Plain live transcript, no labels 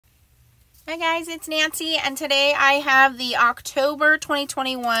Hi guys, it's Nancy, and today I have the October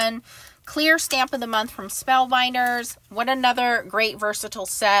 2021 Clear Stamp of the Month from Spellbinders. What another great versatile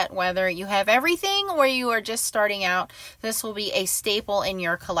set. Whether you have everything or you are just starting out, this will be a staple in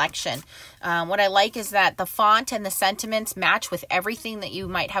your collection. What I like is that the font and the sentiments match with everything that you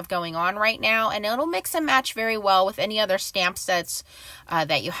might have going on right now, and it'll mix and match very well with any other stamp sets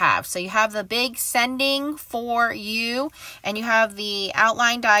that you have. So you have the big sending for you, and you have the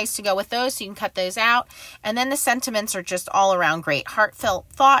outline dies to go with those, so you can cut those out. And then the sentiments are just all around great. Heartfelt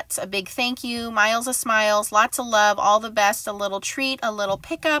thoughts, a big thank you, miles of smiles, lots of love, all the best, a little treat, a little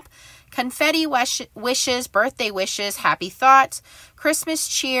pickup, confetti wishes, birthday wishes, happy thoughts, Christmas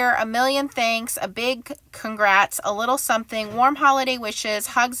cheer, a million thanks, a big congrats, a little something, warm holiday wishes,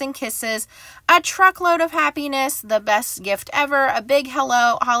 hugs and kisses, a truckload of happiness, the best gift ever, a big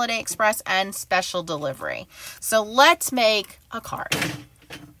hello, holiday express, and special delivery. So let's make a card.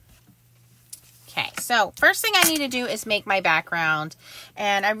 Okay, so first thing I need to do is make my background,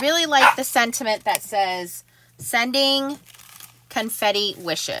 and I really like the sentiment that says sending confetti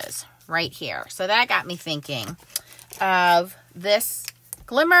wishes right here. So that got me thinking of this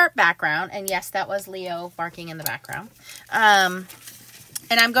glimmer background, and yes, that was Leo barking in the background. And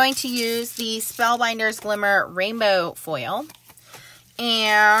I'm going to use the Spellbinders Glimmer Rainbow Foil,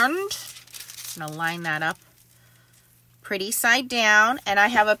 and I'm going to line that up pretty side down, and I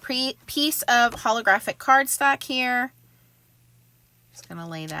have a piece of holographic cardstock here. Just going to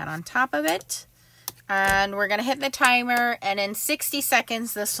lay that on top of it, and we're going to hit the timer, and in 60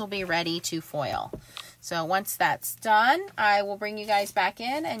 seconds this will be ready to foil. So once that's done, I will bring you guys back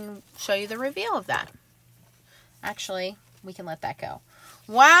in and show you the reveal of that. Actually, we can let that go.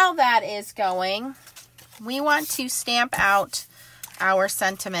 While that is going, we want to stamp out our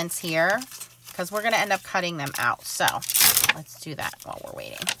sentiments here, because we're going to end up cutting them out. So let's do that while we're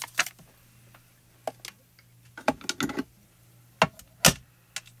waiting.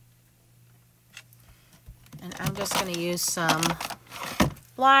 And I'm just going to use some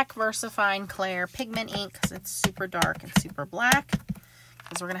black VersaFine Clair pigment ink because it's super dark and super black,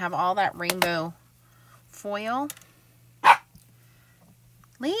 because we're going to have all that rainbow foil.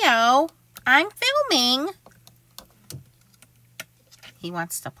 Leo, I'm filming. He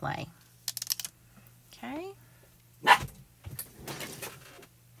wants to play. Okay.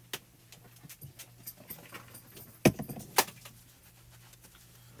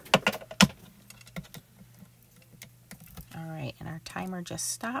 All right, and our timer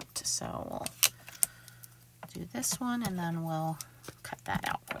just stopped, so we'll do this one and then we'll cut that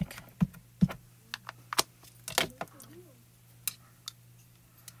out quick.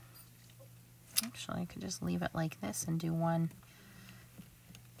 Actually, I could just leave it like this and do one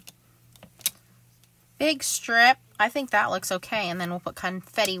big strip. I think that looks okay, and then we'll put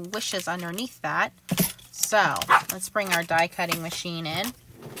confetti wishes underneath that. So let's bring our die cutting machine in.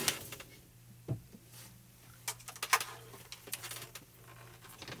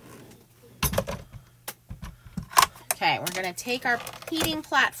 Okay, we're going to take our heating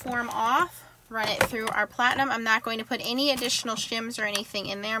platform off, run it through our platinum. I'm not going to put any additional shims or anything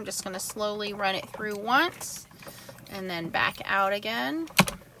in there. I'm just going to slowly run it through once and then back out again.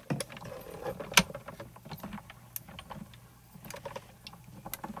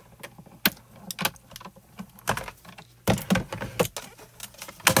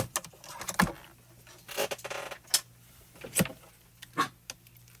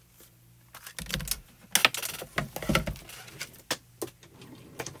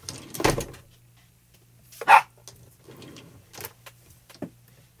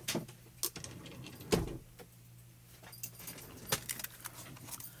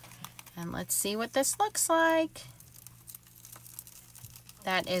 And let's see what this looks like.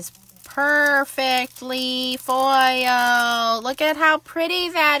 That is perfectly foiled. Look at how pretty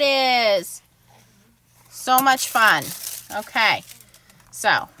that is. So much fun. Okay,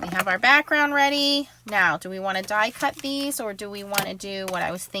 so we have our background ready. Now, do we want to die cut these, or do we want to do what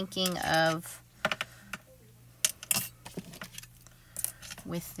I was thinking of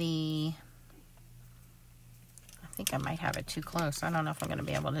with the... I think I might have it too close. I don't know if I'm going to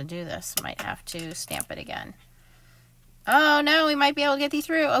be able to do this. Might have to stamp it again. Oh no, we might be able to get these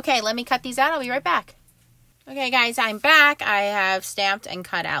through. Okay, let me cut these out. I'll be right back. Okay guys, I'm back. I have stamped and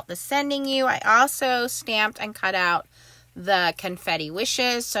cut out the sending you. I also stamped and cut out the confetti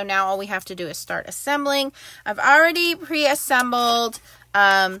wishes. So now all we have to do is start assembling. I've already pre-assembled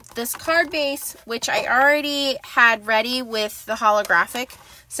this card base, which I already had ready with the holographic.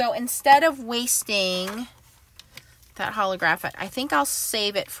 So instead of wasting that holographic, I think I'll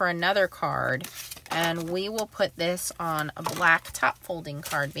save it for another card and we will put this on a black top folding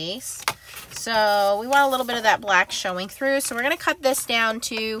card base. So we want a little bit of that black showing through. So we're going to cut this down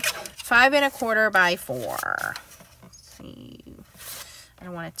to 5 1/4 by 4. Let's see. I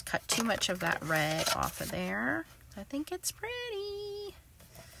don't want it to cut too much of that red off of there. I think it's pretty.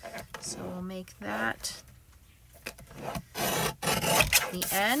 So we'll make that the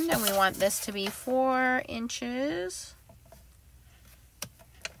end, and we want this to be 4 inches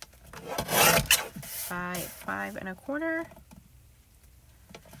by 5 1/4,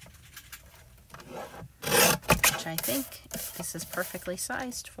 which I think this is perfectly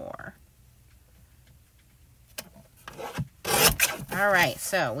sized for. All right,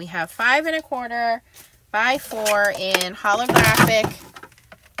 so we have 5 1/4 by 4 in holographic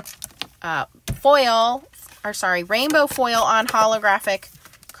foil, or sorry, rainbow foil on holographic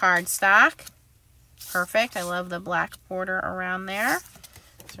cardstock. Perfect. I love the black border around there.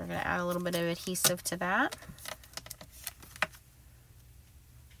 So we're going to add a little bit of adhesive to that.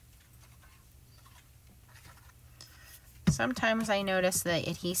 Sometimes I notice the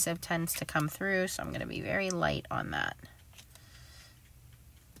adhesive tends to come through, so I'm going to be very light on that.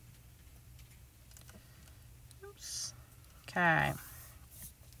 Oops. Okay.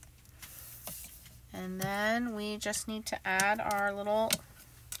 And then we just need to add our little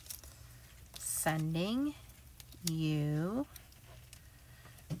sending you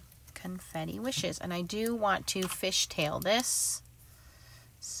confetti wishes. And I do want to fishtail this.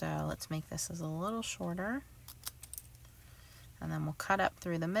 So let's make this as a little shorter. And then we'll cut up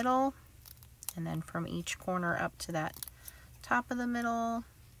through the middle. And then from each corner up to that top of the middle.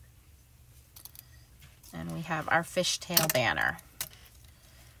 And we have our fishtail banner.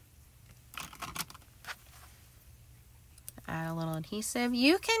 Add a little adhesive.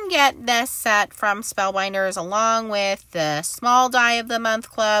 You can get this set from Spellbinders along with the small die of the month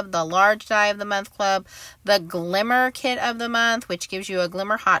club, the large die of the month club, the glimmer kit of the month, which gives you a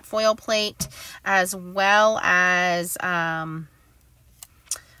glimmer hot foil plate, as well as a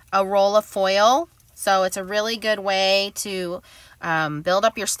roll of foil. So it's a really good way to build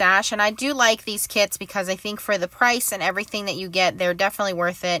up your stash. And I do like these kits because I think for the price and everything that you get, they're definitely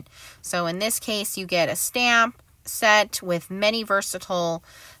worth it. So in this case, you get a stamp set with many versatile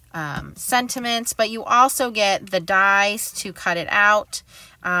sentiments, but you also get the dies to cut it out,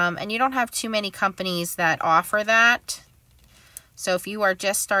 and you don't have too many companies that offer that. So if you are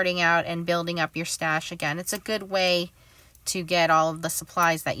just starting out and building up your stash, again, it's a good way to get all of the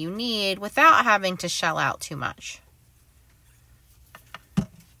supplies that you need without having to shell out too much.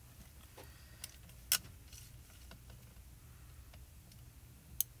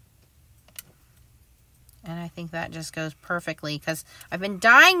 And I think that just goes perfectly because I've been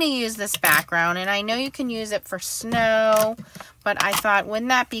dying to use this background, and I know you can use it for snow, but I thought, wouldn't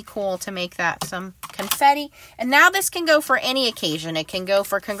that be cool to make that some confetti? And now this can go for any occasion. It can go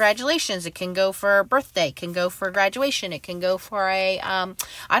for congratulations. It can go for birthday. It can go for graduation. It can go for a,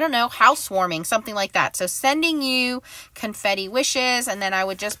 I don't know, housewarming, something like that. So sending you confetti wishes, and then I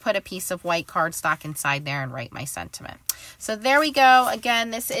would just put a piece of white cardstock inside there and write my sentiment. So there we go. Again,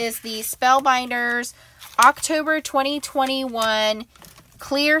 this is the Spellbinders October 2021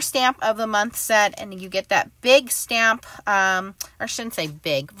 clear stamp of the month set, and you get that big stamp, or I shouldn't say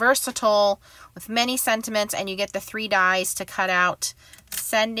big, versatile with many sentiments, and you get the 3 dies to cut out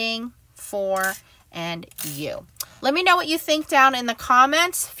sending, for, and you. Let me know what you think down in the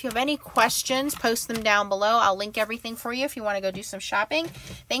comments. If you have any questions, post them down below. I'll link everything for you if you want to go do some shopping.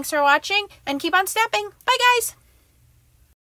 Thanks for watching, and keep on stamping. Bye, guys.